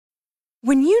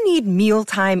When you need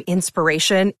mealtime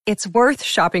inspiration, it's worth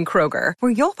shopping Kroger,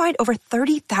 where you'll find over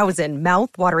 30,000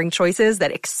 mouth-watering choices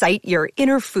that excite your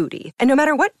inner foodie. And no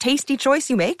matter what tasty choice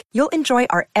you make, you'll enjoy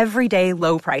our everyday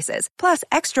low prices, plus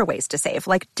extra ways to save,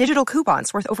 like digital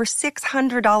coupons worth over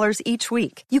 $600 each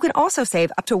week. You can also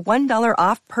save up to $1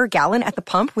 off per gallon at the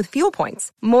pump with fuel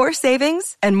points. More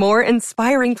savings and more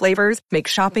inspiring flavors make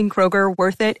shopping Kroger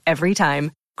worth it every time.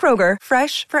 Kroger,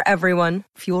 fresh for everyone.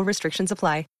 Fuel restrictions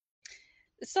apply.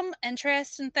 Some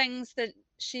interesting things that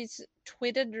she's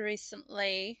tweeted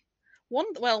recently.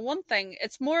 One thing,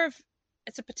 it's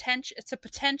a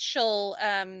potential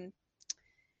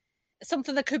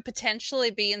something that could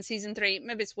potentially be in season 3.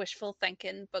 Maybe it's wishful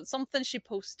thinking, but something she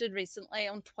posted recently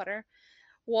on Twitter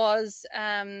was,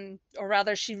 or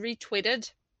rather she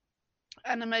retweeted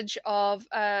an image of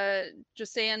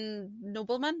Joseon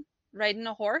Nobleman riding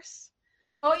a horse.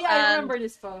 Oh yeah, I remember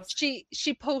this post. She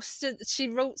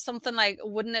wrote something like,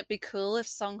 "Wouldn't it be cool if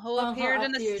Sungho appeared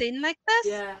in a scene like this?"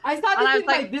 Yeah, I saw this in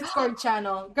my Discord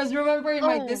channel, because remember in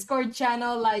my Discord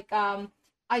channel, like I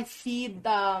feed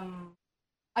my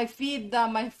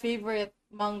favorite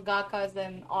mangakas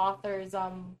and authors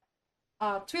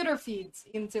Twitter feeds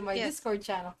into my Discord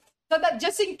channel, so that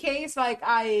just in case, like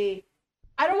I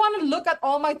don't want to look at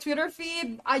all my Twitter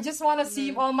feed. I just want to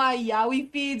see all my yaoi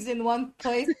feeds in one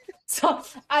place. So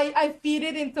I feed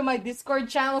it into my Discord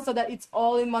channel so that it's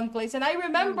all in one place. And I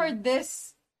remember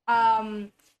this.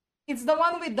 It's the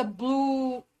one with the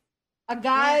blue, a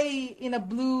guy in a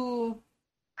blue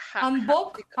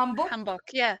hanbok.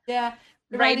 Yeah. Yeah.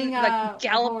 Riding like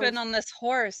galloping on this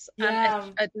horse,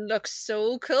 and it looks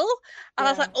so cool. And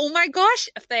I was like, oh my gosh,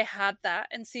 if they had that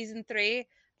in season 3,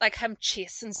 like him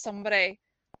chasing somebody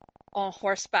on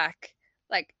horseback,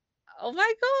 like, oh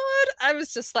my god, I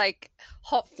was just like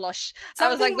hot flush. I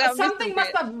was like, something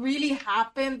must have really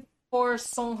happened for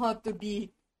Sungho to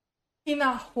be in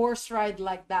a horse ride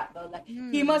like that, though. Like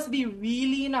he must be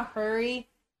really in a hurry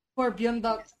for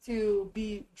Byung-duk to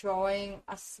be drawing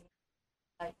a scene.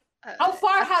 Like, how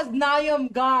far has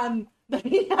Nayeon gone that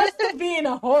he has to be in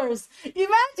a horse?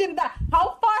 Imagine that.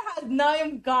 How far has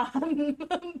Nayeon gone?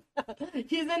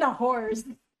 He's in a horse.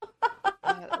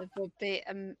 It would be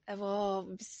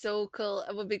so cool.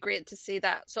 It would be great to see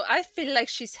that. So I feel like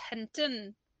she's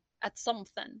hinting at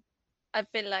something. I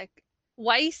feel like,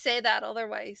 why say that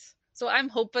otherwise? So I'm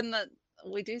hoping that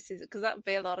we do see it, because that would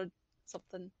be a lot of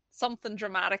something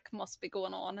dramatic must be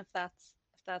going on if that's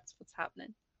what's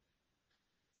happening.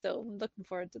 So I'm looking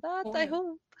forward to that. I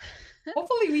hope.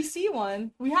 Hopefully we see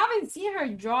one. We haven't seen her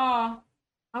draw.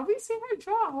 Have we seen her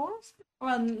draw a horse?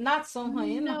 Well, not Sungho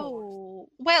in a horse.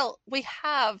 Well, we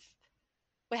have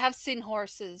seen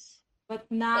horses, but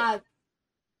not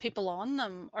people on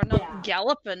them, or not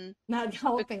galloping. Not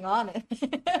galloping on it.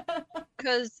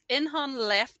 Because Inhan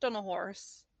left on a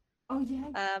horse. Oh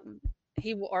yeah.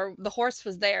 The horse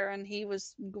was there, and he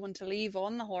was going to leave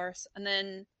on the horse, and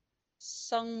then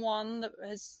Sungwon,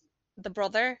 the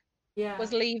brother,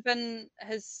 was leaving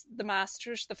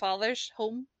the father's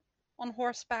home on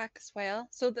horseback as well.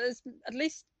 So there's at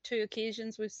least 2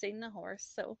 occasions we've seen a horse,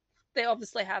 so they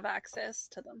obviously have access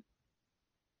to them.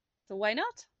 So why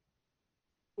not?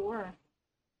 Sure.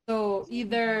 So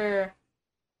either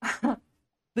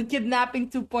the kidnapping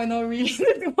 2.0 really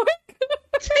didn't work.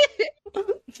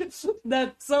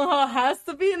 That somehow has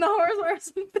to be in a horse or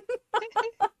something.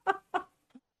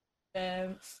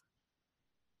 And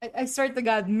I swear to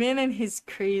God, Min and his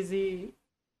crazy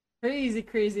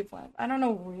plan. I don't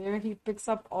know where he picks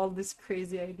up all this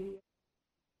crazy idea.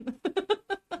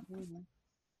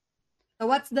 So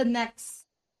what's the next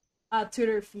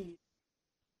Twitter feed?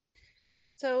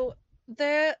 So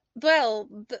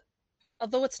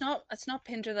although it's not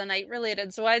Painter the Night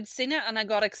related, so I'd seen it and I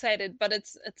got excited, but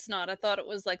it's not. I thought it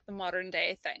was like the modern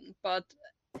day thing, but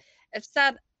it's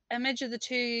that image of the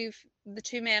two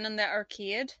men in the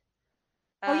arcade.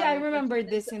 Oh yeah, I remember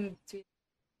this in Twitter.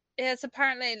 It's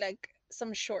apparently like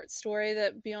some short story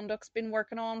that Byung-duk's been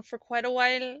working on for quite a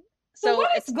while. So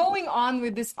what is going on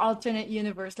with this alternate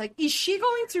universe? Like, is she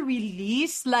going to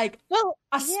release like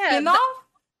a spin-off?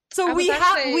 So we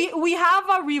have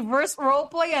a reverse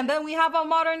roleplay, and then we have a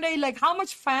modern day. Like, how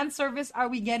much fan service are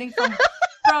we getting from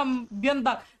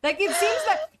Byung-duk? Like, it seems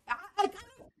like I kind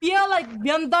of feel like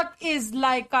Byung-duk is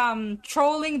like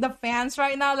trolling the fans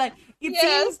right now. Like,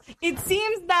 it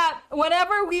seems that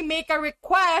whenever we make a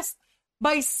request,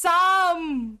 by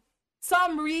some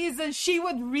reason, she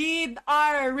would read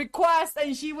our request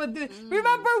and she would do.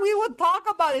 Remember, we would talk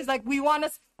about it. It's like, we want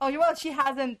us. Oh well, she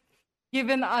hasn't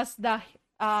given us the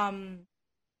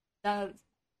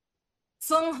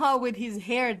Sungho with his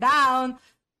hair down,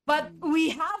 but we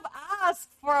have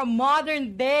asked for a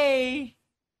modern day.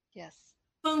 Yes.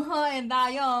 Seungho and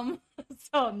Nayeon.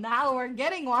 So now we're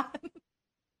getting one.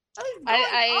 What is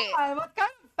going on? What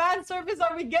kind of fan service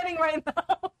are we getting right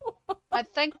now? I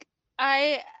think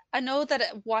I know that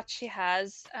what she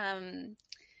has,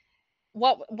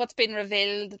 what's been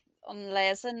revealed on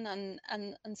Lezen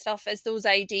and stuff is those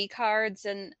ID cards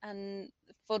and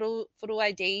photo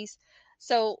IDs.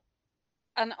 So,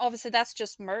 and obviously that's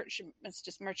just merch. It's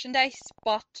just merchandise,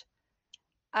 but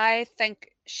I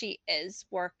think she is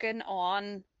working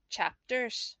on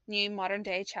chapters, new modern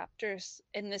day chapters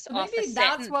in this office. Maybe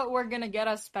that's what we're gonna get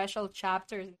as special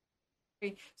chapters.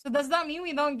 So does that mean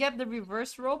we don't get the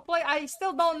reverse roleplay? I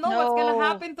still don't know what's gonna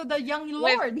happen to the young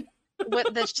lord.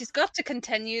 She's got to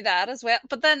continue that as well.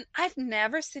 But then I've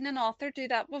never seen an author do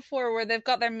that before, where they've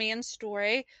got their main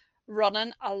story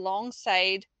running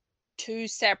alongside two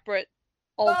separate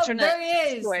alternate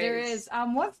stories. There is.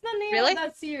 What's the name of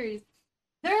that series?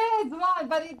 There is one,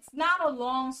 but it's not a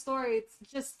long story. It's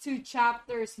just 2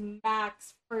 chapters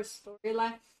max per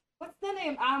storyline. What's the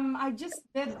name? I just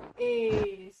did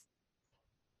a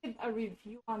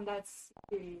review on that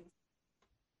series.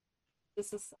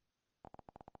 This is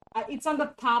it's on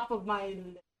the top of my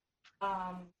list.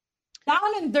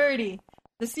 Down and Dirty.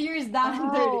 The series Down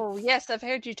and Dirty. Oh, yes, I've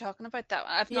heard you talking about that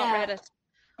one. I've not read it.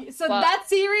 So that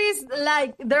series,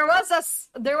 like, there was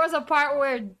a part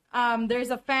where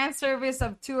there's a fan service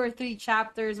of 2 or 3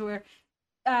 chapters where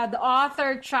the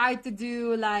author tried to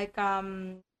do like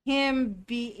him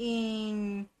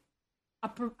being a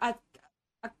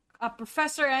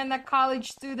professor and a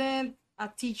college student, a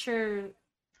teacher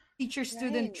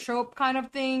student trope kind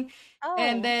of thing.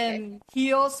 And then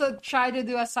he also tried to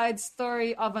do a side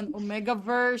story of an Omega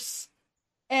verse,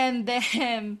 and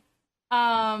then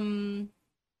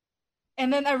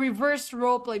a reverse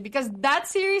roleplay, because that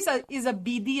series is a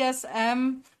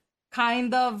BDSM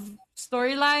kind of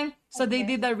storyline. So they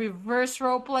did a reverse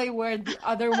roleplay where the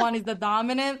other one is the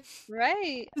dominant.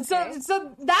 Right. Okay.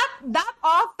 So that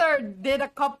author did a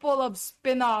couple of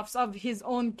spin-offs of his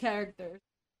own characters.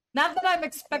 Not that I'm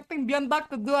expecting Byeondak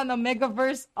to do an Omega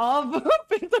verse of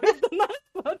Pinter of the Night,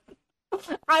 but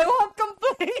I won't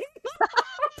complain.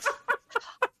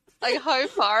 Like, how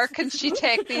far can she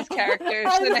take these characters?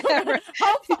 How far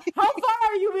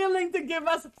are you willing to give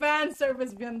us fan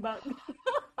service, Byeondak?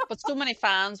 But so many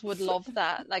fans would love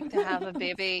that, like, to have a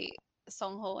baby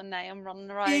Seungho and Nayeon running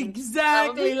around.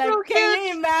 Exactly. Like, can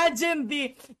you imagine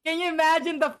the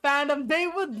fandom? They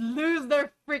would lose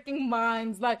their freaking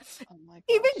minds. Like, oh my gosh.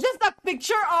 Even just a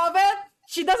picture of it,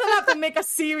 she doesn't have to make a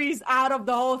series out of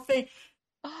the whole thing.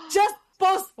 Just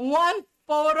post one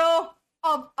photo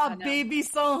of a baby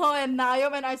Seungho and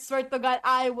Nayeon, and I swear to God,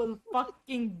 I will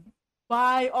fucking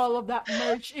buy all of that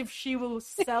merch if she will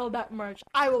sell that merch.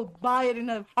 I will buy it in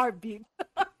a heartbeat.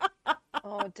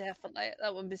 Oh, definitely.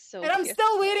 That would be so And I'm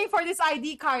still waiting for these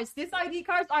ID cards. These ID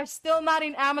cards are still not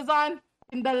in Amazon,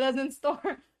 in the Lezen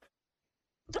store.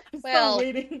 I'm still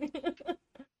waiting.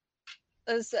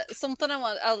 There's something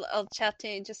I'll chat to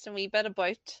you just a wee bit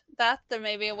about that. There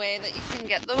may be a way that you can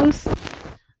get those.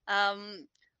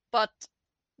 But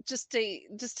just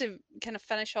to kind of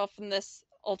finish off on this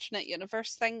alternate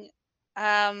universe thing,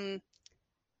 I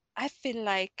feel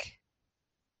like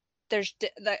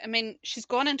she's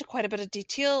gone into quite a bit of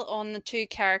detail on the 2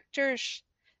 characters,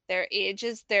 their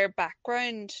ages, their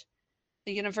background,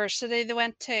 the university they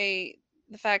went to,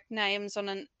 the fact Naeem's on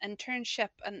an internship,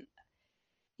 and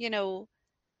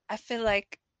I feel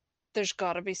like there's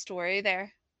got to be story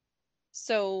there.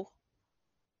 So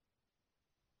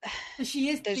she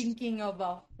is thinking of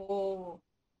a whole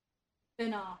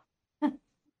spin-off.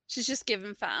 She's just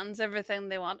giving fans everything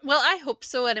they want. Well, I hope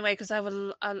so anyway, because I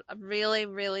really,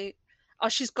 really... Oh,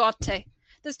 she's got to.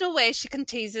 There's no way she can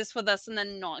tease us with us and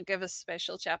then not give us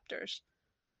special chapters.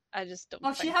 I just don't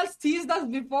think. She has teased us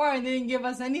before and didn't give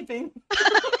us anything.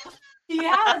 She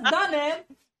has done it.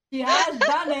 She has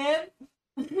done it.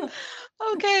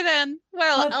 Okay, then.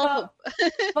 Well, I'll hope.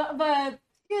 but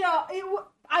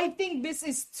I think this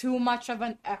is too much of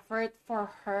an effort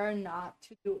for her not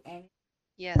to do anything.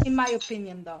 Yes. In my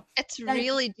opinion, though. It's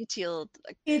really detailed.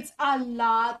 It's a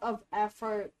lot of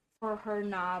effort for her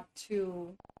not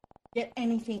to get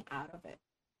anything out of it.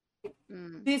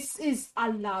 This is a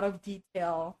lot of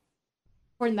detail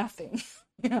for nothing.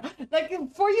 Like,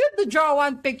 for you to draw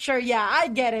one picture, yeah, I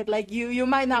get it. Like, you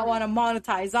might not want to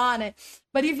monetize on it.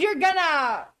 But if you're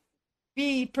gonna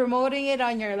be promoting it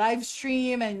on your live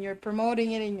stream and you're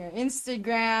promoting it in your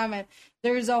Instagram and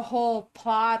there's a whole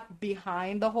plot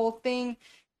behind the whole thing,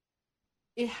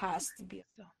 it has to be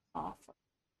awful.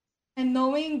 And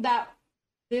knowing that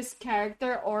this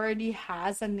character already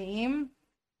has a name,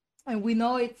 and we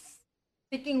know it's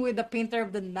sticking with the Painter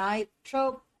of the Night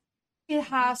trope, it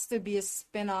has to be a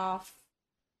spin-off,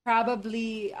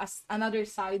 probably another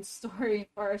side story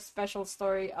or a special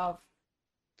story of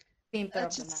Painter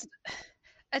of the Night.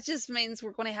 It just means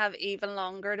we're going to have even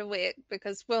longer to wait,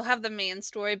 because we'll have the main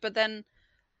story, but then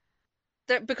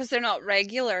because they're not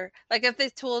regular. Like if they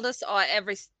told us, oh,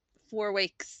 every 4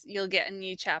 weeks you'll get a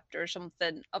new chapter or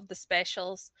something of the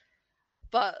specials,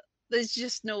 but there's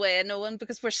just no way of knowing,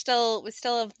 because we still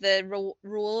have the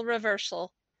role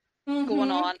reversal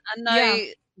going on, and now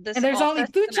this, and there's only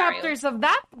 2 scenario. chapters of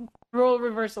that role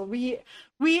reversal. We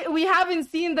haven't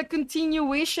seen the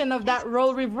continuation of that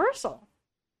role reversal.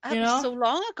 That was so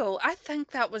long ago. I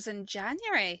think that was in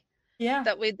January. Yeah,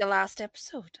 that we the last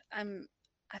episode. I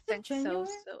think so.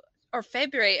 Or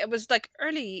February. It was like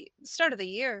early start of the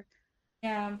year.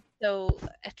 Yeah. So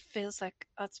it feels like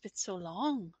it's been so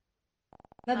long.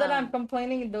 Not that I'm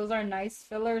complaining; those are nice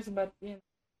fillers, but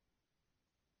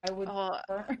I would.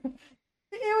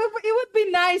 It would be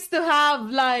nice to have,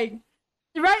 like,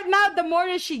 right now. The more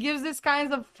that she gives this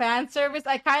kinds of fan service,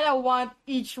 I kind of want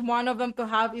each one of them to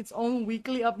have its own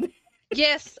weekly update.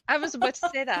 Yes, I was about to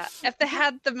say that. If they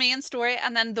had the main story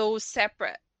and then those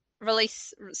separate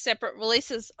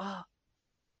releases, oh,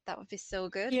 that would be so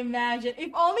good. Imagine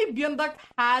if only Byung-duk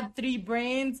had 3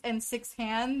 brains and 6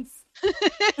 hands.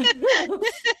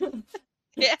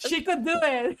 Yes. She could do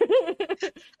it.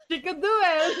 She could do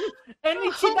it. And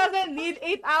if she doesn't need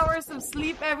 8 hours of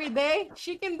sleep every day,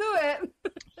 she can do it.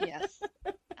 Yes,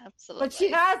 absolutely. But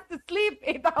she has to sleep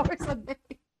 8 hours a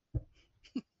day.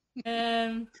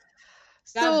 And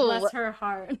God bless her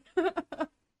heart.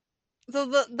 So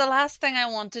the last thing I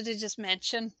wanted to just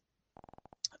mention,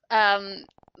 the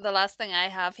last thing I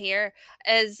have here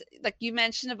is, like you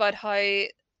mentioned about how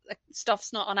like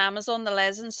stuff's not on Amazon, the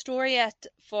Legend store yet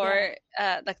for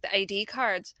like the ID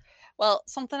cards. Well,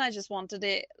 something I just wanted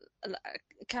to,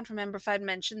 I can't remember if I'd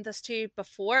mentioned this to you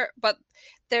before, but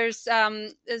there's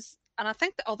and I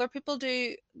think that other people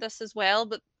do this as well,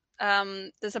 but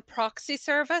there's a proxy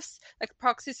service, like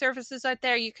proxy services out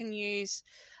there you can use,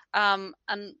 and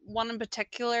one in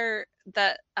particular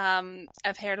that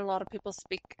I've heard a lot of people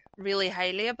speak really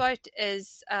highly about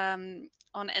is on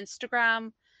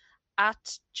Instagram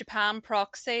at Japan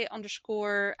proxy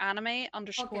 _anime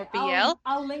 _BL.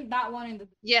 I'll link that one in the.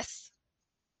 Yes,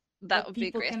 that would be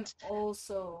great. People can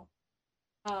also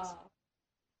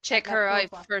check her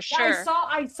out for sure. Yeah,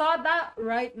 I saw that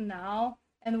right now,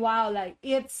 and wow, like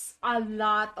it's a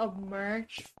lot of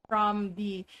merch from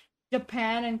the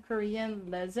Japan and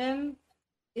Korean Legend.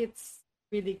 It's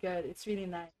really good. It's really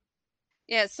nice.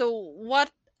 Yeah. So what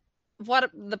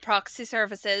the proxy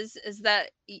service is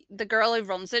that the girl who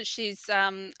runs it, she's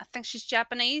I think she's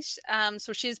Japanese,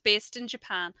 so she's based in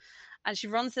Japan, and she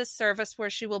runs this service where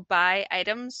she will buy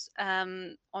items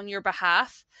on your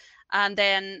behalf, and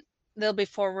then they'll be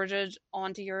forwarded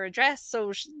onto your address.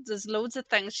 So there's loads of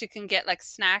things she can get, like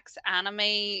snacks,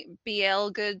 anime, BL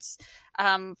goods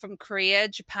from Korea,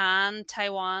 Japan,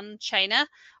 Taiwan, China,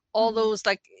 all those,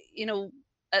 like,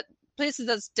 places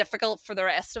that's difficult for the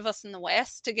rest of us in the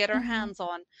West to get our hands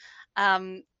on.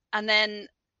 And then,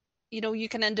 you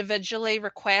can individually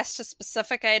request a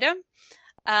specific item,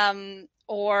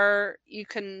 or you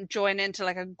can join into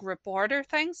like a group order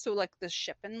thing. So like the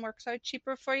shipping works out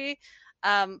cheaper for you.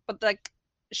 But like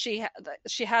she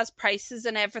has prices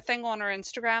and everything on her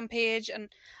Instagram page. And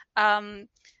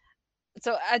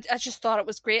so I just thought it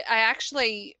was great. I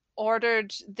actually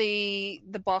ordered the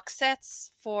box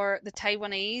sets for the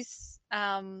Taiwanese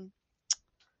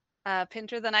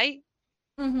Painter of the Night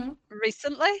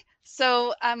recently,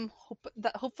 so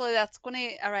hopefully that's going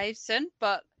to arrive soon.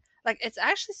 But like it's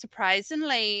actually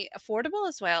surprisingly affordable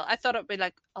as well. I thought it'd be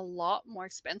like a lot more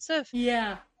expensive.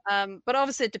 Yeah. But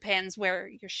obviously it depends where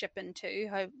you're shipping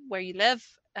to, where you live.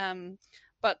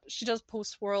 But she does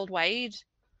post worldwide.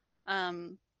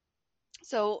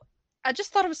 So I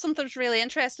just thought it was something that was really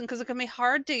interesting, because it can be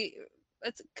hard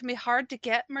to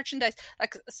get merchandise,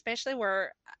 like especially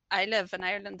where I live in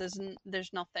Ireland.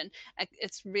 There's nothing.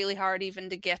 It's really hard even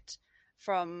to get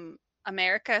from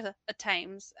America at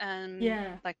times, and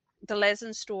like the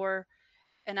Legend store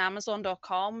in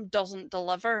Amazon.com doesn't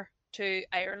deliver to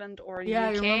Ireland or UK,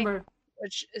 I remember,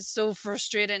 which is so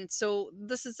frustrating. So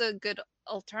this is a good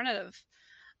alternative.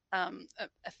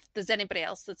 If there's anybody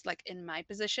else that's like in my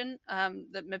position,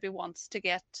 that maybe wants to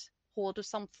get hold of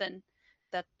something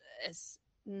that is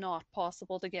not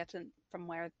possible to get in from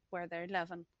where they're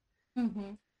living.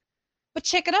 But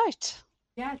check it out.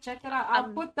 Yeah, check it out.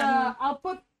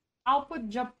 I'll put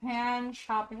Japan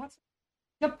shopping. What's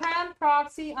Japan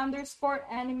Proxy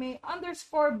 _anime_BL's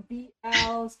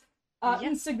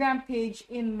Instagram page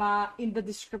in the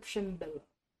description below.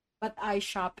 But I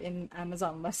shop in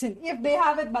Amazon Listen if they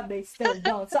have it, but they still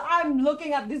don't. So I'm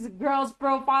looking at this girl's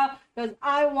profile because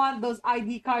I want those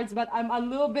ID cards, but I'm a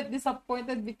little bit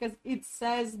disappointed because it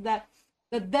says that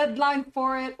the deadline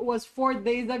for it was 4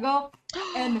 days ago,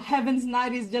 and Heaven's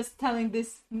Night is just telling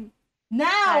this now.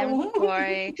 I'm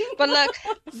sorry, but look,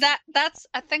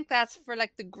 I think that's for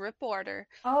like the group order.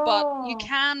 Oh. But you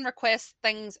can request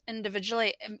things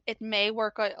individually. It may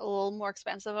work out a little more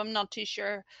expensive. I'm not too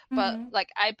sure, but like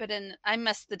I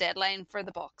missed the deadline for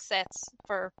the box sets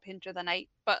for Painter the Night,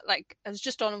 but like it was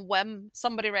just on a whim.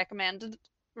 Somebody recommended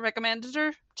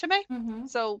her to me,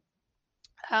 so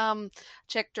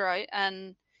checked her out,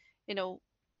 and you know,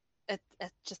 it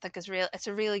just think it's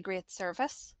a really great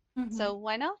service. So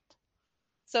why not?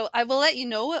 So I will let you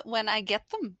know it when I get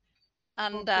them,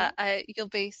 and you'll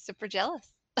be super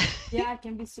jealous. Yeah, I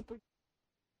can be super.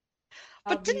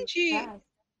 But didn't you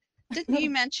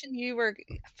mention you were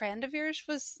a friend of yours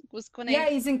was going to? Yeah,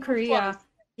 he's in Korea.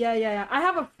 Yeah. I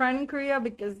have a friend in Korea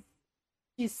because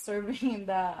she's serving in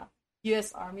the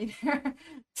U.S. Army there.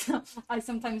 So I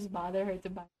sometimes bother her to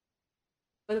buy,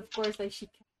 but of course, like she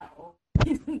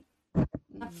can't.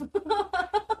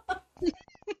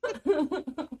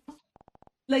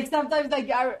 Like sometimes,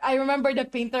 like I remember the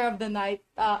Painter of the Night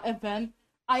event.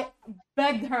 I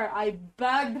begged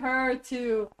her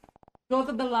to go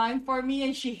to the line for me,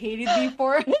 and she hated me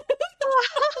for it.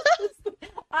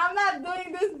 I'm not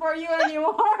doing this for you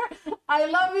anymore. I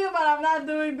love you, but I'm not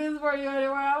doing this for you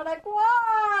anymore. I'm like,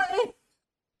 why?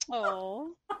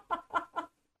 Oh.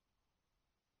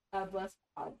 God bless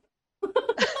God.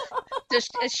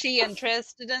 Is she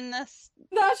interested in this?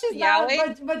 No, she's not.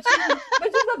 But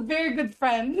she's a very good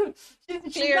friend.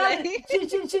 She's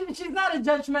not a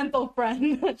judgmental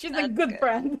friend. She's a good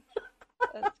friend.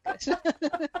 That's good.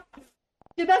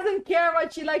 She doesn't care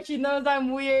what she likes. She knows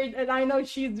I'm weird, and I know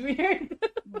she's weird.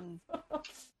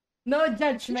 No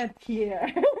judgment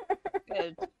here.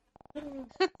 Good.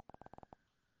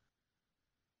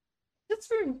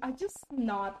 I just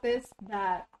noticed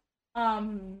that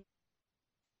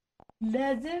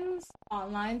Legend's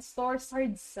online store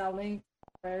started selling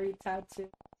very tattoo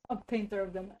of Painter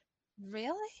of the Night.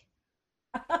 Really?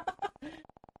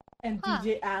 And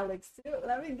DJ Alex too.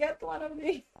 Let me get one of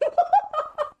these.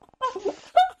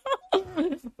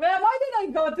 Man, why did I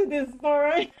go to this store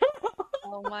right now?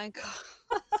 Oh my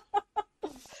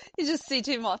god. You just see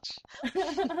too much.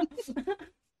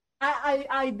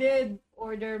 I did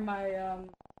order my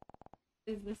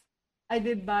I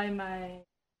did buy my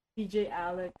DJ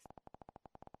Alex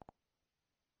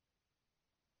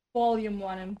Volume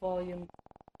 1 and Volume 2.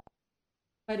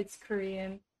 But it's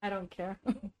Korean. I don't care.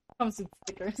 Comes with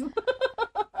stickers.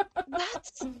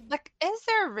 That's like, is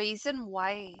there a reason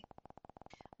why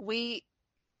we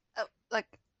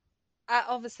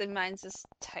obviously mine's is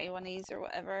Taiwanese or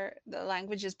whatever the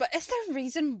language is, but is there a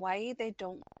reason why they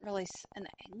don't release in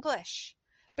English?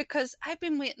 Because I've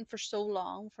been waiting for so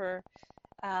long for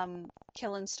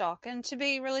Killing Stalking to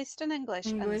be released in English,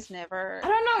 and it's never I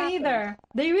don't know happened. either.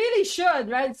 They really should,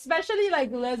 right? Especially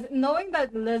like knowing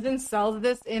that Legend sells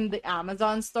this in the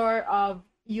Amazon store of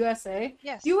USA.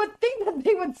 Yes. You would think that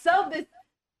they would sell this.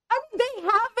 I mean, they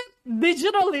have it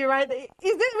digitally, right? Is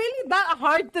it really that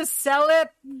hard to sell it,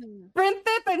 print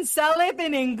it, and sell it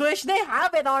in English? They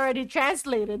have it already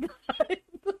translated. Right?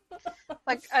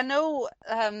 Like, I know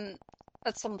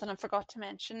that's something I forgot to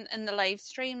mention in the live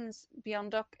streams.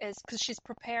 Beyond Duck is because she's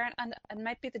preparing, and it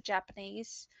might be the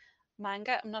Japanese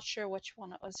manga. I'm not sure which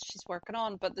one it was she's working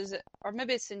on, but or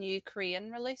maybe it's a new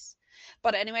Korean release.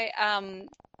 But anyway,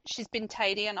 she's been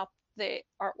tidying up the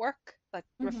artwork, like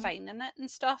refining it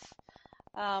and stuff.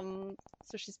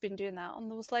 So she's been doing that on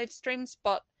those live streams.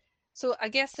 But so I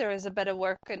guess there is a bit of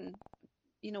work and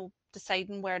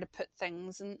deciding where to put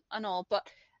things and all. But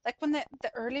like when the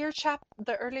earlier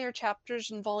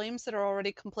chapters and volumes that are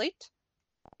already complete,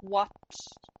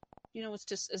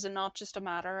 is it not just a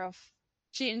matter of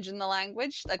changing the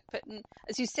language, like putting,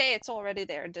 as you say, it's already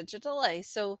there digitally.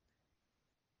 So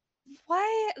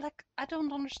why, like, I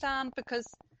don't understand, because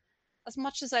as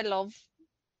much as I love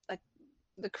like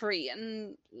the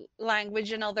Korean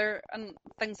language and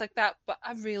things like that, but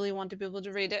I really want to be able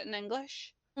to read it in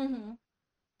English.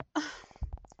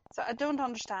 So I don't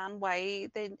understand why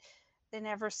they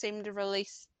never seem to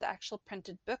release the actual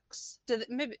printed books. Did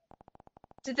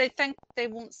they think they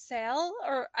won't sell?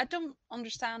 Or I don't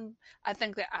understand. I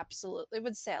think they absolutely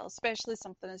would sell, especially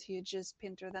something as huge as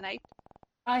Painter of the Night.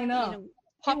 I know.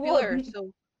 Popular.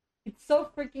 So it's so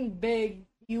freaking big.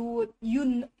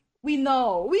 we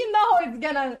know it's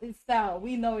gonna sell.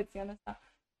 We know it's gonna sell.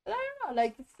 But I don't know,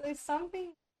 like it's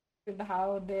something with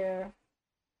how they're.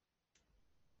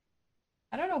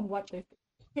 I don't know what they're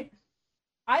thinking.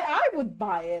 I would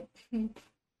buy it.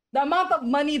 The amount of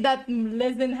money that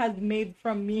Lizin has made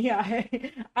from me, I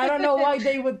don't know why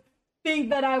they would think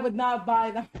that I would not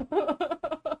buy them.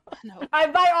 No. I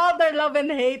buy all their love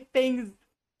and hate things.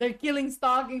 They're killing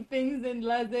stalking things in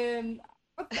Lizin.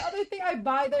 What's the other thing I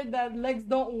buy there that legs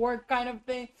don't work kind of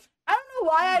thing? I don't know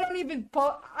why I don't even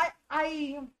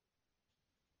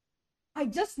I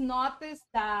just noticed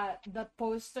that the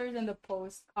posters and the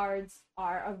postcards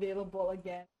are available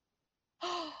again.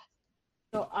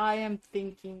 So I am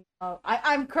thinking of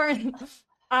I'm currently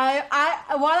while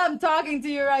I'm talking to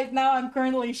you right now, I'm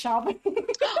currently shopping.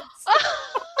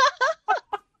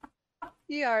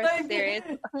 You are serious.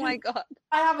 Oh my god.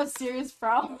 I have a serious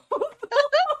problem.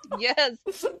 Yes.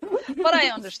 But I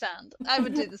understand. I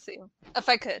would do the same if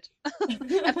I could.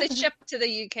 If they shipped to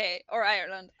the UK or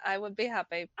Ireland, I would be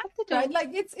happy. Right?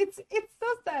 Like it's so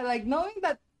sad. Like knowing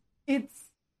that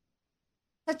it's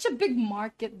such a big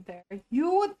market there,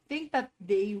 you would think that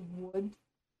they would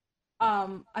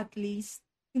at least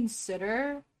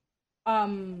consider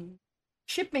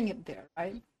shipping it there,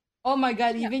 right? Oh my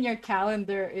god, yeah. Even your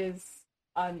calendar is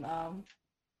on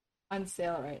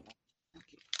sale right now.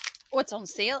 What's on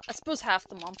sale? I suppose half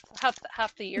the month,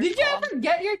 half the year. Did you ever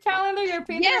get your calendar, your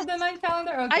Painter of the Night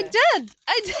calendar? Okay. I did.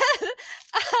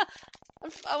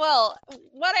 Well,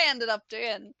 what I ended up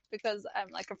doing, because I'm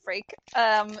like a freak,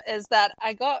 is that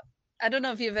I don't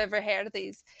know if you've ever heard of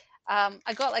these.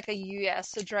 I got like a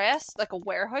US address, like a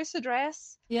warehouse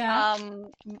address. Yeah.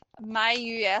 My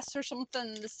US or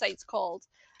something, the site's called.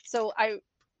 So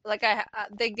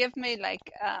they give me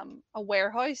like a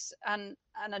warehouse and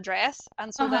an address,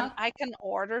 and so then I can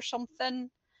order something,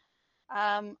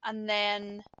 and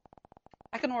then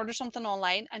I can order something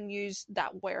online and use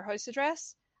that warehouse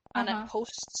address, and it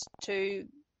posts to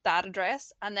that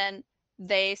address, and then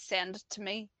they send it to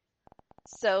me.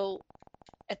 So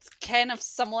it's kind of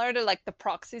similar to like the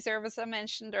proxy service I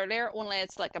mentioned earlier, only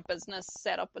it's like a business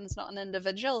setup and it's not an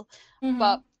individual.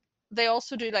 But they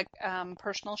also do like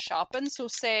personal shopping. So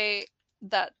say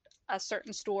that a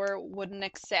certain store wouldn't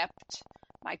accept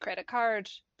my credit card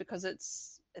because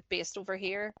it's based over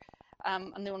here,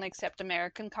 and they only accept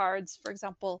American cards, for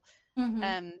example.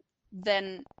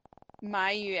 Then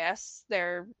my US,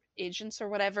 their agents or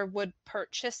whatever, would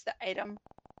purchase the item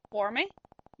for me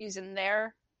using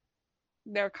their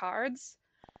cards,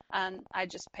 and I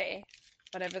just pay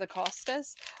whatever the cost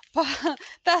is. But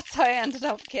that's how I ended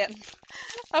up getting.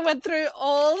 I went through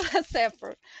all this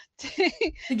effort to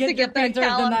get their Painter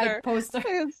of the Night poster.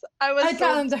 I was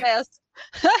so obsessed.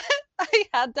 I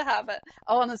had to have it.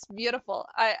 Oh, and it's beautiful.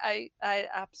 I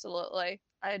absolutely,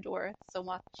 I adore it so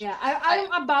much. Yeah,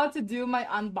 I'm about to do my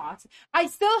unboxing. I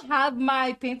still have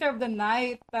my Painter of the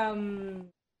Night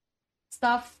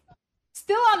stuff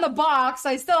still on the box.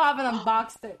 I still haven't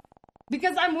unboxed it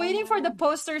because I'm waiting for the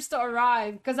posters to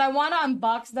arrive because I want to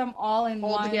unbox them all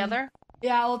together.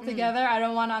 Yeah, all together. I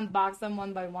don't want to unbox them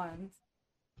one by one.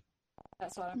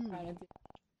 That's what I'm trying to do.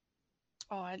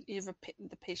 Oh, you have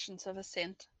the patience of a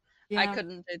saint. Yeah. I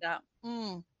couldn't do that.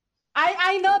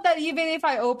 I know that even if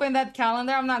I open that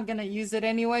calendar, I'm not gonna use it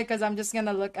anyway because I'm just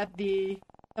gonna look at the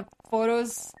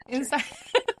photos inside.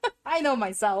 I know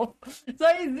myself, so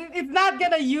it's not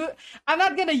gonna use. I'm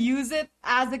not gonna use it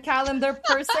as a calendar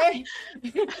per se.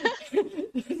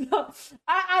 So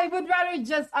I would rather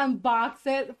just unbox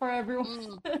it for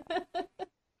everyone.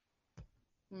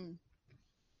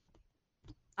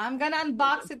 I'm gonna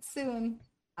unbox it soon.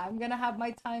 I'm gonna have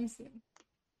my time soon.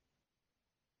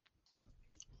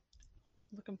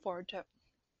 Looking forward to it.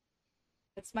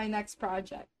 It's my next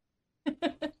project.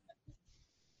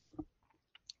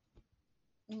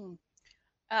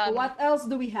 What else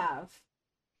do we have?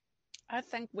 I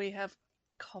think we have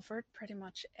covered pretty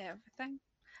much everything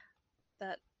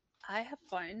that I have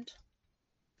found.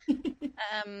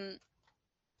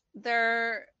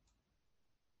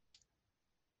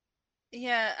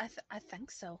 Yeah, I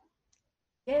think so.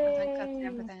 Yay. I think that's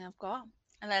everything I've got.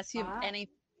 Unless you have any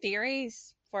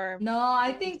theories for... No,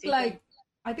 I think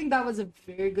that was a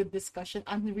very good discussion.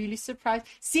 I'm really surprised.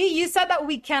 See, you said that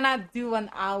we cannot do an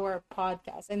hour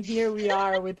podcast, and here we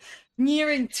are with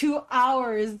nearing 2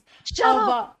 hours. Shut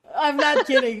up! I'm not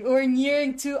kidding. We're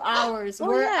nearing 2 hours.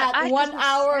 We're at 1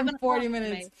 hour and 40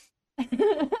 minutes.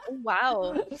 Oh,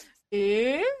 wow.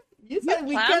 See? You said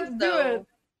we can't do it.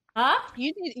 Huh?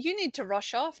 You need to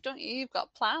rush off, don't you? You've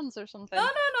got plans or something. No.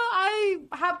 I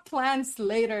have plans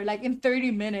later, like in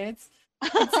 30 minutes.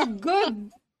 It's a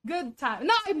good good time.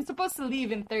 No, I'm supposed to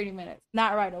leave in 30 minutes,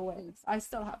 not right away. So I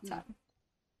still have time.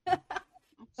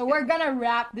 So we're gonna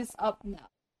wrap this up now.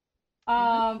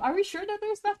 Are we sure that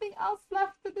there's nothing else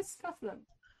left to discuss then?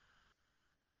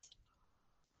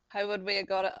 How would we have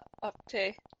got it up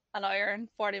to an hour and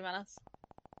 40 minutes?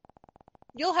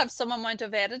 You'll have some amount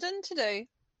of editing to do.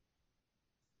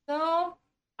 No,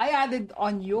 I added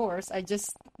on yours. I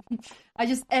just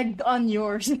egged on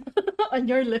yours on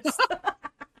your list.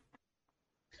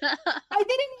 I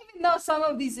didn't even know some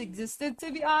of these existed,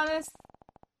 to be honest.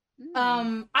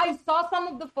 I saw some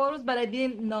of the photos, but I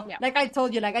didn't know. Yeah. Like I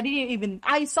told you, like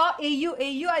I saw AU.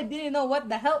 I didn't know what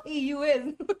the hell AU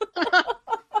is.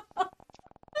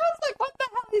 I was like, what the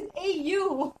hell is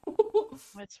AU?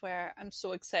 I swear, I'm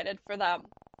so excited for that.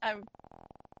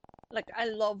 I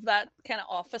love that kind of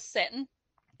office setting.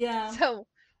 Yeah. So,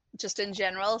 just in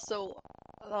general,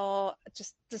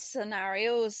 just the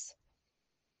scenarios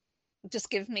just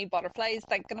give me butterflies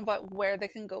thinking about where they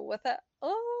can go with it.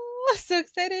 Oh, so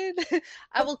excited.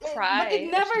 I will cry. But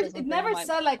it never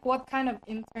said like what kind of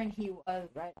intern he was,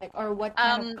 right? Like, or what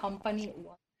kind of company it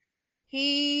was.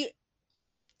 He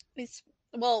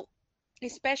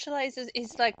specializes,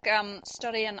 he's like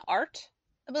studying art,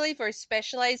 I believe, or he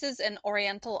specializes in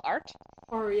Oriental art.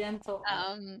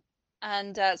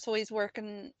 And so he's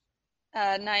working,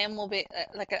 Niam will be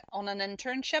on an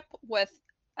internship with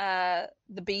the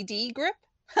BD group.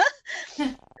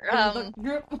 Getting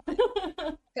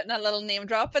a little name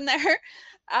drop in there.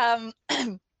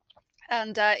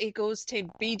 And he goes to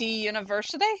BD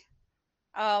University.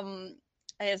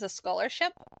 As a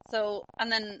scholarship. So,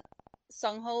 and then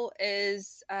Sungho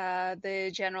is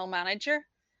the general manager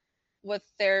with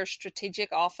their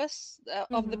strategic office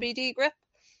of the BD group.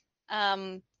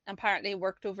 Apparently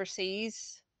worked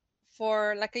overseas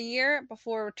for like a year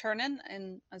before returning,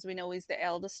 and as we know, he's the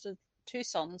eldest of two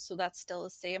sons, so that's still the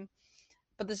same.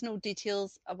 But there's no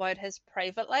details about his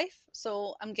private life,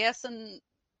 so I'm guessing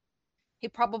he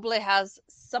probably has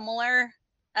similar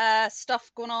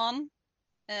stuff going on.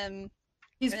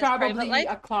 He's probably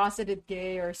a closeted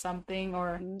gay or something,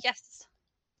 or yes,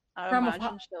 from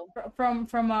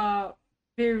a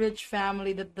very rich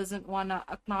family that doesn't want to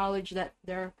acknowledge that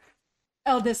their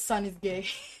eldest son is gay.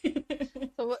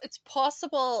 So it's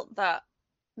possible that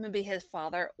maybe his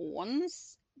father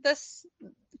owns this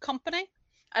company.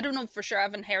 I don't know for sure. I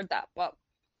haven't heard that, but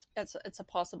it's a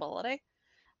possibility.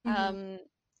 And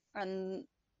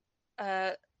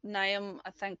Niam,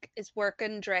 I think, is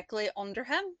working directly under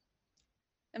him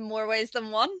in more ways than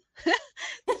one.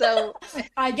 So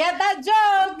I get that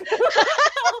joke.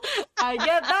 I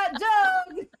get that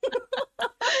joke.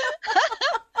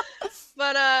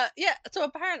 But yeah, so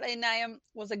apparently Niam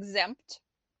was exempt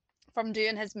from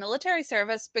doing his military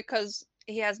service because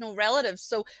he has no relatives.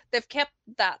 So they've kept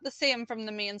that the same from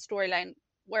the main storyline.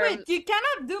 Wait, you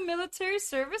cannot do military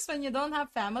service when you don't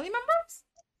have family members?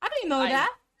 I didn't know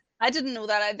that. I didn't know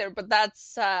that either, but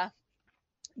that's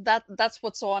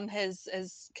what's on his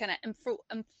kind of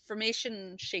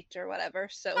information sheet or whatever.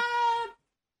 So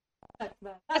I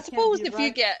suppose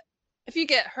if you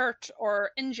get hurt or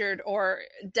injured or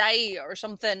die or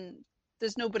something,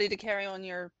 there's nobody to carry on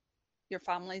your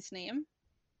family's name.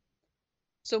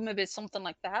 So maybe it's something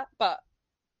like that. But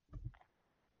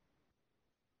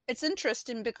it's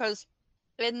interesting because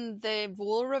in the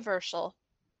role reversal,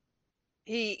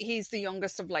 he's the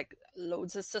youngest of like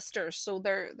loads of sisters, so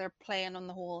they're playing on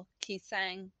the whole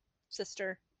Ki-sang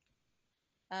sister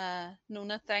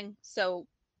Nona thing. So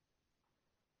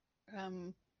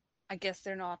I guess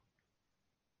they're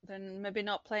maybe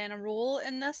not playing a role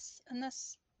in this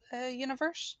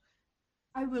universe.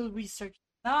 I will research.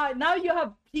 Now you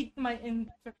have piqued my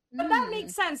interest. But that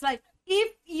makes sense. Like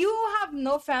if you have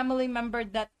no family member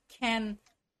that can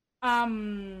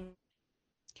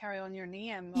carry on your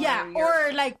name.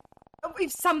 Or like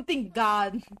if something,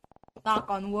 God, knock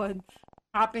on wood,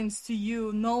 happens to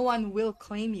you, no one will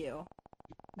claim you.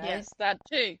 Right? Yes, that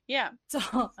too. Yeah. So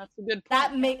that's a good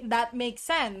point. That makes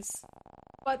sense.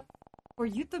 But for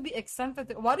you to be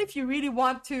exempted, what if you really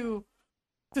want to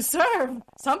serve?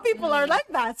 Some people are like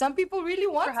that. Some people really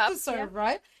want to serve,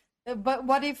 right? But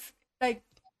what if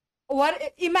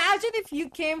imagine if you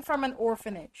came from an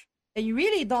orphanage and you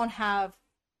really don't have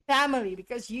family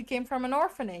because you came from an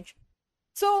orphanage.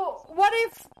 So what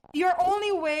if your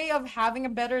only way of having a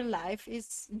better life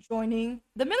is joining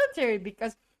the military?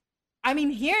 Because I mean,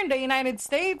 here in the United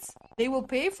States, they will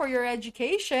pay for your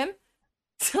education.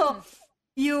 So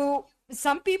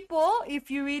some people, if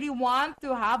you really want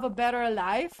to have a better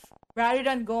life, rather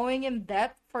than going in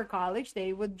debt for college,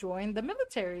 they would join the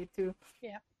military to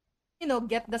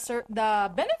get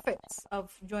the benefits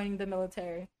of joining the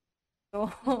military.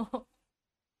 So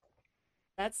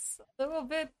that's a little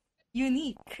bit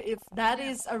unique if that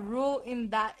is a rule in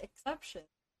that exception.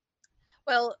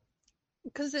 Well,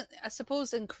 because I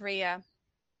suppose in Korea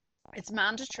it's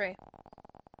mandatory.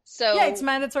 So yeah, it's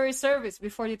mandatory service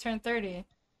before you turn 30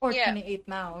 or 28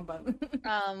 now, but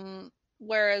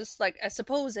whereas like I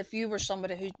suppose if you were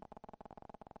somebody who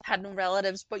had no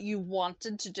relatives but you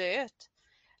wanted to do it,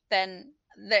 then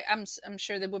I'm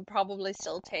sure they would probably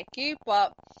still take you,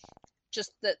 but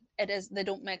just that they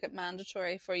don't make it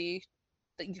mandatory for you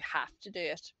that you have to do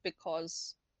it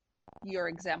because you're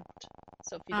exempt.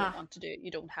 So if you don't want to do it,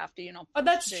 you don't have to. You're not. Oh,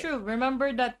 that's true.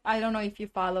 Remember that, I don't know if you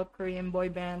follow Korean boy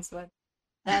bands, but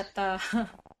that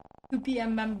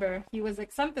 2PM member, he was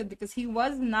exempted because he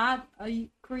was not a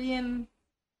Korean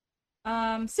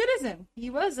citizen. He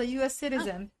was a U.S.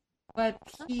 citizen, but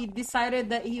he decided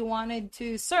that he wanted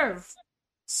to serve.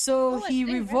 So he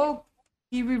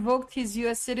revoked his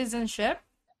U.S. citizenship.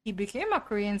 He became a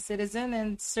Korean citizen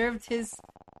and served his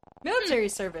military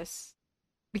service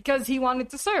because he wanted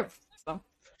to serve. So,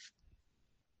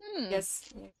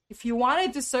 yes, if you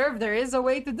wanted to serve, there is a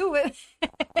way to do it.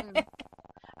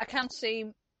 I can't see.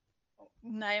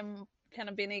 I'm kind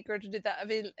of being eager to do that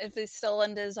if he's still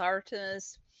into his art and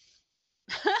his.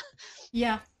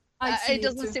 Yeah, it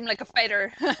doesn't seem like a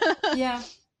fighter. Yeah.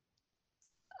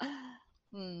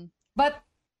 But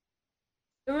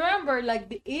remember, like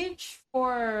the age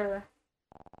for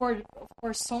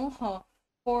Songho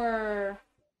for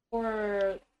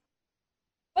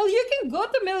well, you can go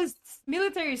to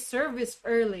military service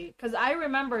early because I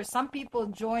remember some people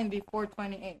joined before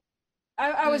 28.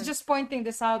 I was just pointing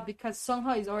this out because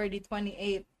Songho is already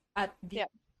 28 at the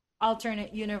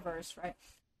alternate universe, right?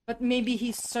 But maybe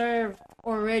he served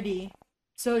already,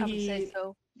 so he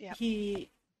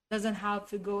doesn't have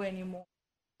to go anymore.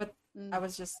 But I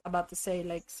was just about to say,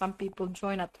 like, some people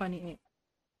join at 28.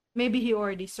 Maybe he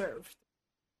already served.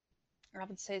 I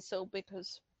would say so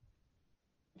because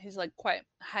he's like quite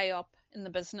high up in the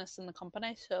business in the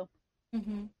company, so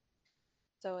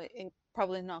so he's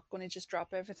probably not going to just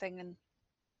drop everything and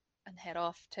head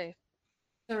off to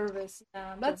service.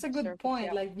 Yeah, that's a good point.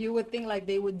 Yeah. Like you would think like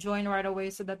they would join right away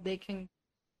so that they can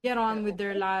get on with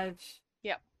their lives.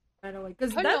 Yeah, right away.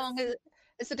 Because how long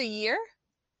is it? A year?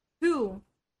 2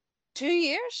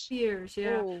 years? Years,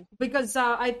 yeah. Oh. Because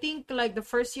I think like the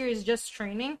first year is just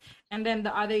training, and then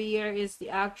the other year is the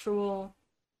actual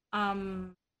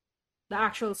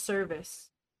service.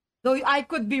 Though I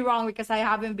could be wrong because I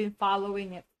haven't been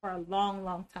following it for a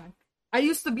long time. I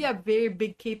used to be a very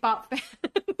big K-pop fan.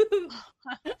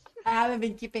 I haven't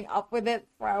been keeping up with it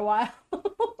for a while.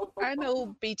 I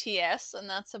know BTS, and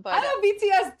that's about it. I know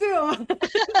BTS too.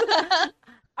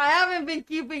 I haven't been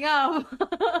keeping up.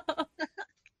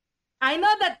 I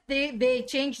know that they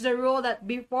changed the rule that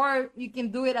before you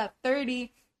can do it at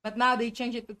 30, but now they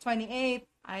changed it to 28.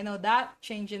 I know that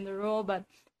change in the rule, but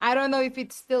I don't know if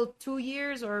it's still 2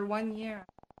 years or 1 year.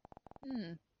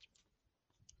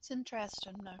 It's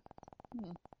interesting now.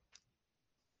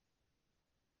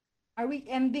 Are we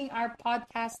ending our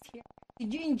podcast here?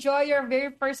 Did you enjoy your very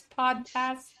first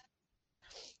podcast?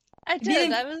 I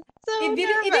did. I was so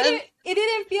nervous. It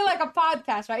didn't feel like a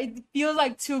podcast, right? It feels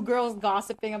like two girls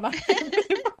gossiping about their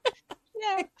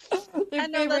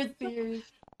favorite series.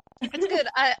 It's good.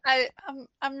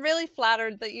 I'm really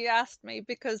flattered that you asked me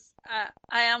because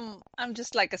I'm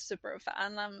just like a super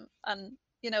fan. I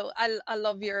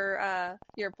love your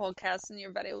podcasts and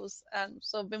your videos,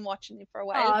 so I've been watching you for a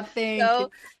while. Oh, thank you.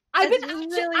 Nice.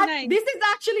 This is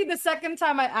actually the second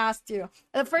time I asked you.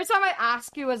 The first time I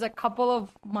asked you was a couple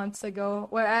of months ago,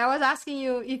 where I was asking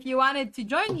you if you wanted to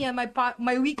join me on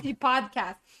my weekly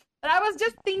podcast. But I was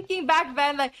just thinking back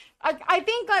then, like I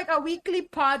think like a weekly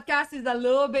podcast is a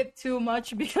little bit too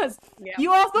much because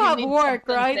you also have work,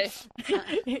 right?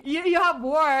 you have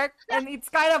work, and it's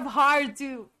kind of hard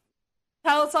to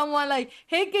tell someone like,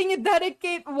 hey, can you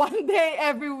dedicate one day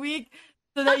every week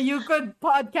so that you could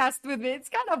podcast with me? It's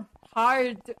kind of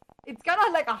hard. It's kind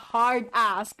of like a hard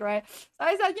ask, right? So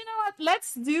I said, you know what?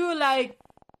 Let's do like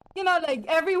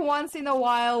every once in a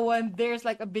while when there's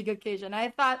like a big occasion. I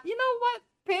thought, you know what?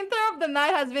 Painter of the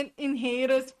Night has been in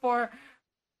hiatus for a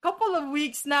couple of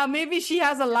weeks now. Maybe she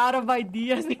has a lot of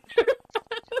ideas.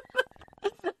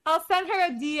 I'll send her a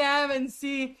DM and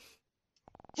see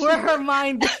where her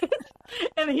mind is.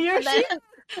 And here she is.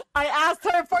 I asked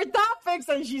her for topics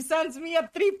and she sends me a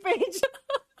 3-page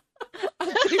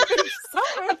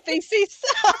summary. Thesis.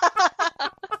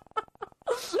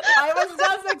 I was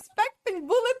just expecting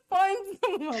bullet points.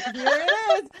 Here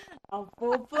it is. A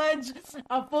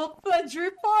a full-fledged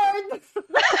report.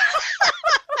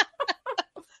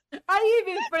 I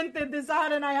even printed this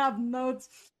out and I have notes.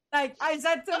 Like, I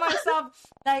said to myself,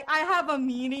 like, I have a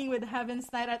meeting with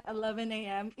Heaven's Night at 11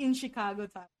 a.m. in Chicago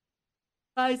time.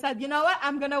 So I said, you know what?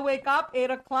 I'm going to wake up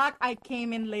 8 o'clock. I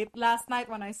came in late last night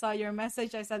when I saw your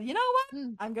message. I said, you know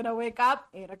what? I'm going to wake up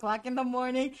 8 o'clock in the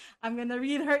morning. I'm going to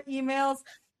read her emails.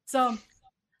 So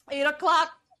 8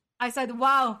 o'clock, I said,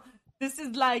 wow, this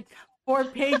is like 4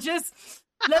 pages.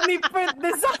 Let me print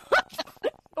this out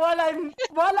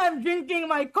while I'm drinking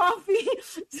my coffee.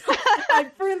 So I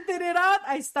printed it out.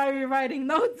 I started writing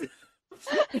notes.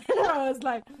 And I was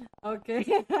like, okay.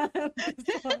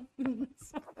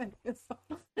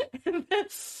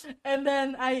 and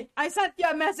then I sent you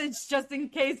a message just in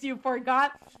case you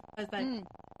forgot. I was like,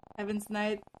 Heaven's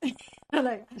Night.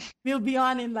 Like, we'll be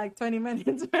on in like 20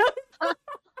 minutes.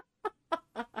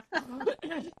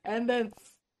 And then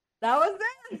that was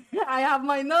it. I have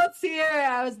my notes here.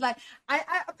 I was like,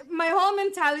 my whole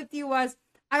mentality was,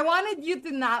 I wanted you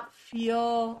to not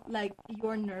feel like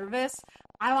you're nervous.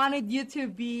 I wanted you to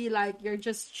be like you're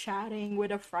just chatting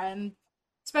with a friend,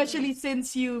 especially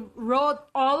since you wrote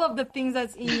all of the things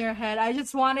that's in your head. I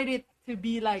just wanted it to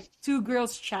be like 2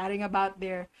 girls chatting about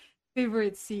their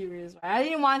favorite series. Right? I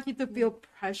didn't want you to feel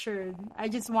pressured. I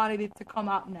just wanted it to come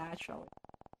out naturally.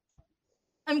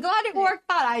 I'm glad it worked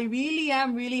out. I really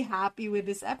am really happy with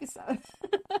this episode.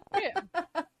 Yeah.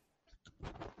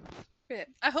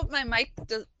 I hope my mic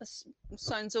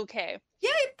sounds okay. Yeah,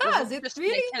 it does. It's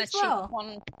really kind of well. cheap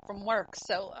one from work,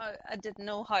 so I didn't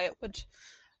know how it would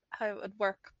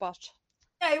work, but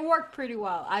yeah, it worked pretty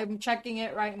well. I'm checking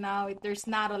it right now. There's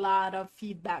not a lot of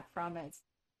feedback from it.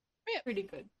 Yeah, pretty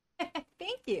good.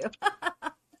 Thank you.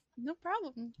 No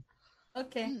problem.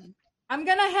 Okay. I'm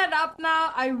gonna head up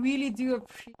now. I really do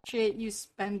appreciate you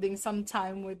spending some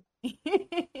time with me.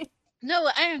 No,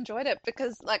 I enjoyed it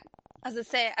because, like, as I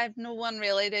say, I've no one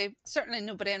really certainly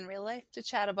nobody in real life to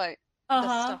chat about this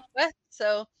stuff with.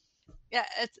 So yeah,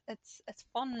 it's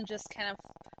fun just kind of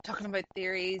talking about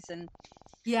theories and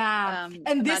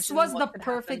and this was the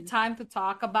perfect time to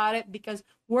talk about it because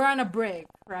we're on a break,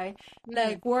 right?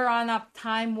 Like we're on a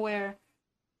time where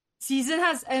season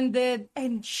has ended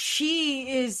and she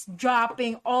is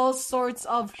dropping all sorts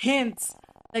of hints,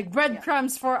 like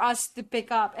breadcrumbs for us to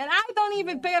pick up. And I don't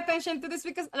even pay attention to this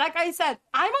because, like I said,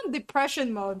 I'm on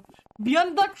depression mode.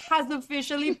 Beyond Duck has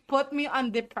officially put me on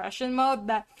depression mode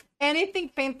that anything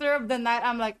Painter of the Night,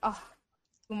 I'm like, 2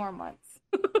 more months.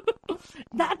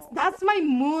 That's my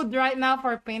mood right now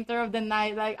for Painter of the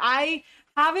Night. Like, I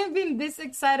haven't been this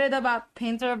excited about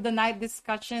Painter of the Night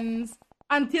discussions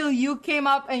until you came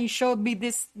up and showed me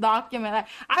this document. Like,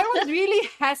 I was really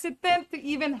hesitant to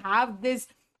even have this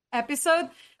episode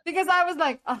because I was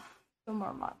like, 2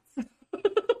 more months.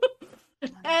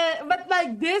 But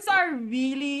like, these are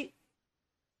really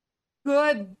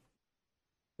good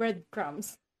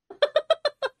breadcrumbs.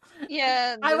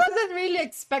 Yeah, I wasn't really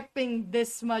expecting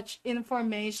this much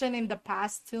information in the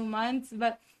past 2 months,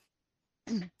 but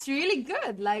it's really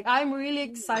good. Like, I'm really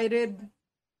excited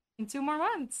in 2 more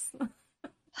months.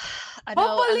 I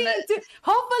know,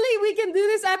 hopefully we can do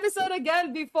this episode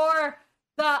again before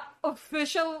the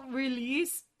official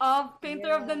release of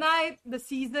Painter of the Night, the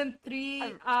season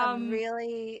 3. I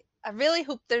really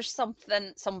hope there's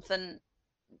something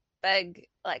big,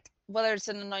 like whether it's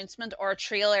an announcement or a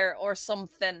trailer or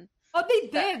something. Oh, they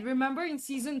did. Remember in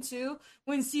season 2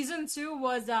 when season 2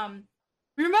 was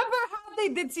remember how they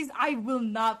did season?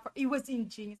 It was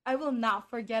ingenious. I will not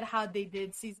forget how they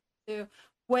did season 2.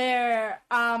 Where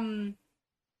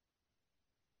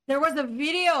there was a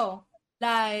video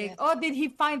like, did he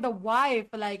find the wife?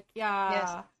 Like,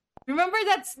 remember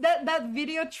that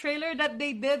video trailer that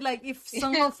they did? Like, if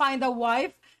Sung will find a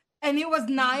wife, and it was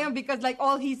Nayeon because like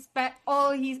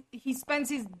he spends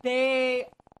his day,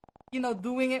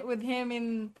 doing it with him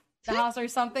in the house or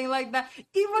something like that.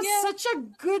 It was such a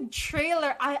good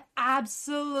trailer. I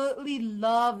absolutely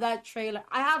love that trailer.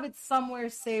 I have it somewhere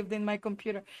saved in my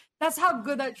computer. That's how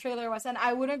good that trailer was. And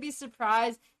I wouldn't be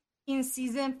surprised in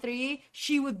season 3,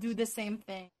 she would do the same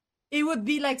thing. It would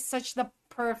be like such the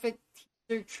perfect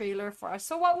teaser trailer for us.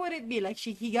 So what would it be? Like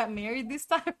he got married this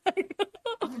time?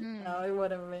 No, it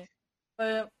wouldn't be.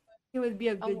 But it would be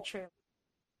a good trailer.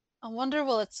 I wonder,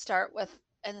 will it start with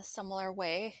in a similar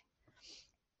way?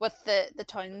 With the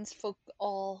townsfolk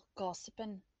all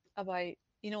gossiping about,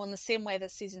 in the same way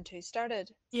that season 2 started.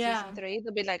 Yeah. Season 3,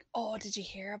 they'll be like, oh, did you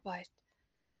hear about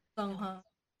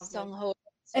Sungho?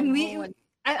 And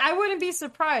I wouldn't be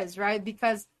surprised, right?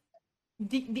 Because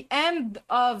the end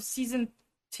of season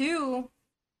 2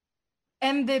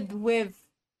 ended with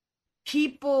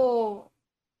people,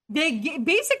 they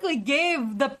basically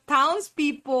gave the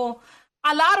townspeople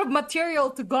a lot of material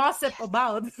to gossip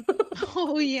about.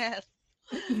 Oh, yes.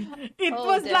 It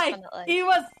was definitely. Like it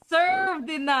was served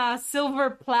in a silver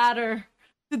platter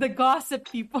to the gossip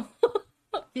people.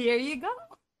 Here you go.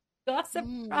 Gossip.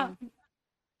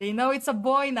 They know it's a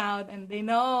boy now, and they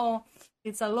know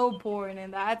it's a low porn,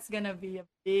 and that's gonna be a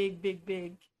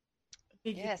big.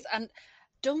 Yes, and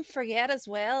don't forget as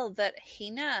well that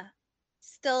Hina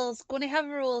still's going to have a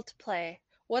role to play.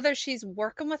 Whether she's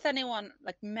working with anyone,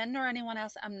 like Min or anyone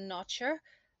else, I'm not sure.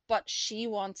 But she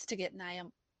wants to get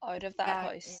Niam out of that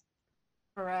house.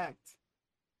 Correct.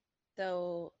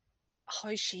 So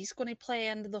how she's going to play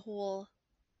into the whole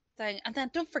thing. And then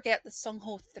don't forget that Sung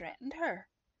Ho threatened her.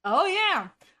 Oh yeah.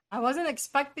 I wasn't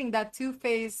expecting that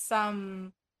Two-Face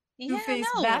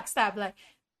backstab. Like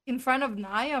in front of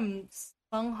Niam,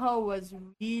 Sung Ho was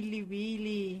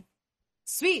really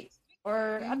sweet,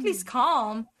 or at least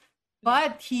calm,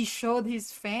 but he showed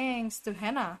his fangs to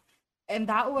Henna, and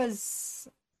that was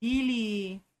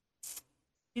really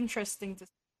interesting to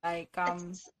see. Like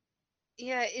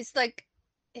it's like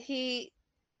he's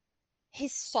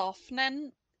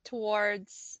softening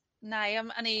towards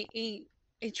Niam, and he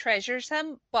treasures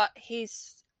him, but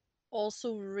he's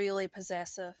also really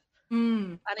possessive,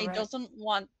 and he doesn't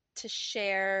want to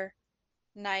share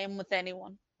Niam with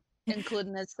anyone,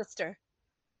 including his sister.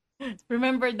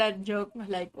 Remember that joke,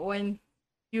 like when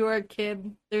you were a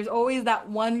kid, there's always that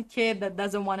one kid that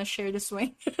doesn't want to share the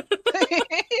swing.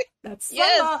 That's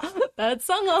Sung-ho. That's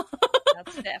Sung-ho.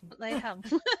 That's definitely him.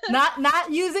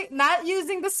 not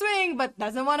using the swing, but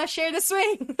doesn't want to share the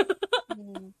swing.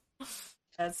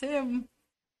 That's him.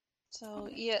 So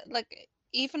yeah, like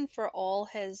even for all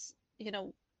his,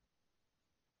 the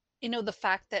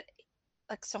fact that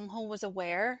like Sung-ho was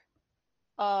aware,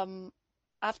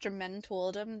 after Min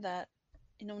told him that,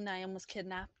 Niam was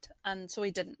kidnapped, and so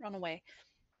he didn't run away,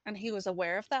 and he was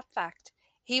aware of that fact.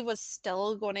 He was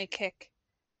still going to kick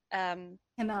Hina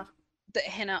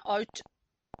out,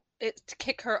 to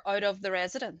kick her out of the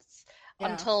residence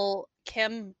until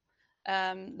Kim,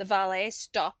 the valet,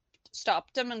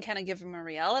 stopped him and kind of give him a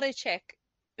reality check,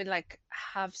 but like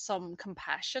have some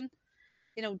compassion,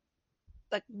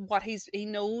 like he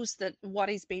knows that what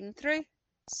he's been through,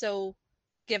 so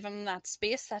give him that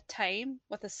space, that time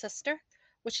with his sister,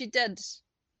 which he did.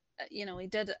 He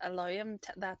did allow him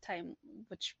that time,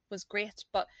 which was great,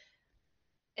 but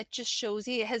it just shows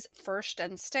you his first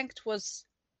instinct was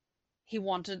he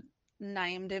wanted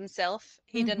Niam to himself.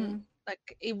 He didn't,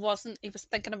 like, he was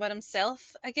thinking about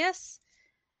himself, I guess.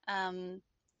 Doesn't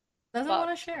want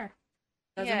to share.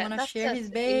 Doesn't want to share his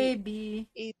baby.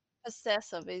 He's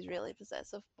possessive. He's really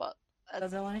possessive, but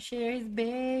doesn't want to share his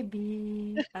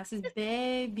baby. That's his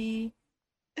baby.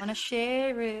 Want to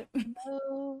share it?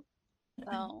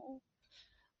 No.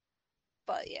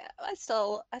 But yeah, I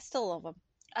still love them.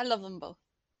 I love them both.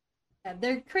 Yeah,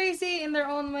 they're crazy in their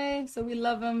own way, so we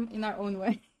love them in our own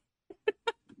way.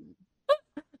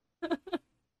 I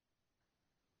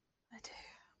do.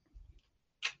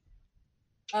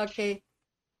 Okay.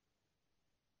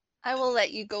 I will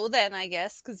let you go then, I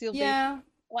guess, because you'll be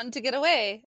wanting to get away.